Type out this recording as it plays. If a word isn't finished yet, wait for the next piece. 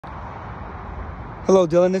Hello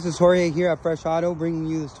Dylan, this is Jorge here at Fresh Auto, bringing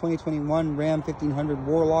you this 2021 Ram 1500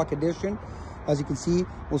 Warlock Edition. As you can see,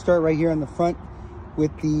 we'll start right here on the front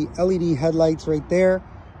with the LED headlights right there,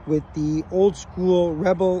 with the old school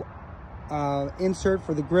Rebel insert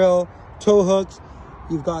for the grille, tow hooks.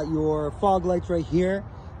 You've got your fog lights right here.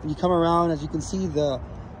 When you come around, as you can see, the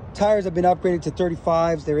tires have been upgraded to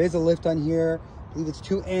 35s. There is a lift on here. I believe it's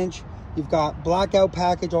 2-inch. You've got blackout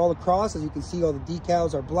package all across. As you can see, all the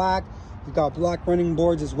decals are black. You've got black running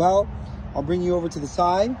boards as well. I'll bring you over to the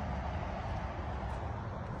side.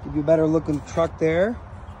 Give you a better looking truck there.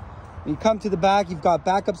 When you come to the back, you've got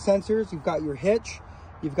backup sensors. You've got your hitch.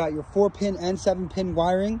 You've got your 4-pin and 7-pin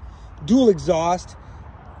wiring. Dual exhaust.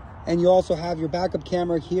 And you also have your backup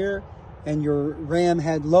camera here and your Ram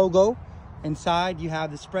head logo. Inside, you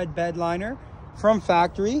have the spread bed liner from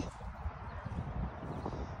factory.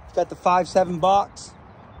 You've got the 5.7 box.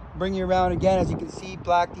 Bring you around again. As you can see,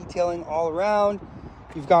 black detailing all around.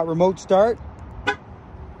 You've got remote start.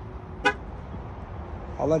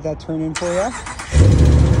 I'll let that turn in for you.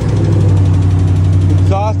 The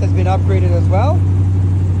exhaust has been upgraded as well.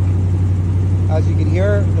 As you can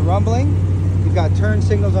hear the rumbling. You've got turn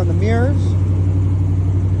signals on the mirrors.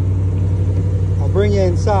 I'll bring you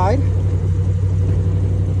inside.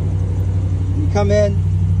 When you come in,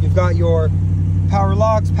 you've got your power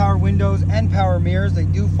locks, power windows, and power mirrors. They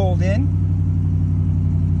do fold in.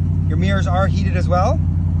 Your mirrors are heated as well.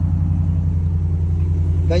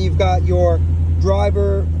 Then you've got your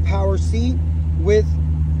driver power seat with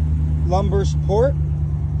lumbar support,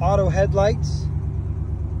 auto headlights.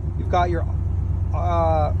 You've got your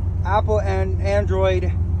Apple and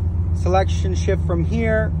Android selection shift from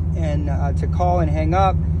here, and to call and hang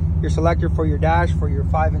up. Your selector for your dash for your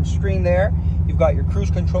 5-inch screen there. You've got your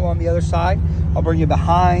cruise control on the other side. I'll bring you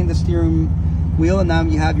behind the steering wheel, and now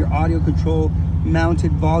you have your audio control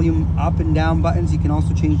mounted volume up and down buttons. You can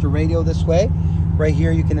also change the radio this way. Right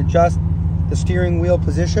here you can adjust the steering wheel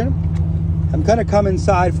position. I'm gonna come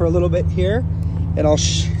inside for a little bit here, and I'll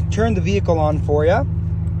turn the vehicle on for you.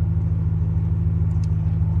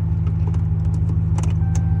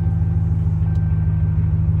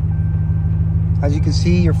 As you can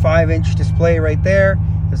see, your 5-inch display right there.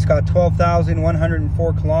 It's got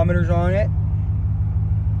 12,104 kilometers on it.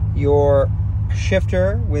 Your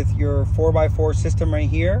shifter with your 4x4 system right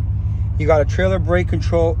here. You got a trailer brake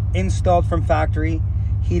control installed from factory.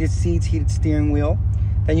 Heated seats, heated steering wheel.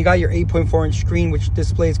 Then you got your 8.4-inch screen, which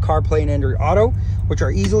displays CarPlay and Android Auto, which are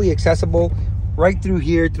easily accessible right through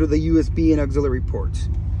here through the USB and auxiliary ports.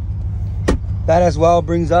 That as well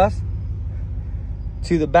brings us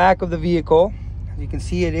to the back of the vehicle. You can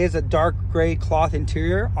see it is a dark gray cloth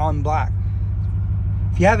interior on black.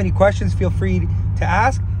 If you have any questions, feel free to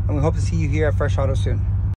ask, and we hope to see you here at Fresh Auto soon.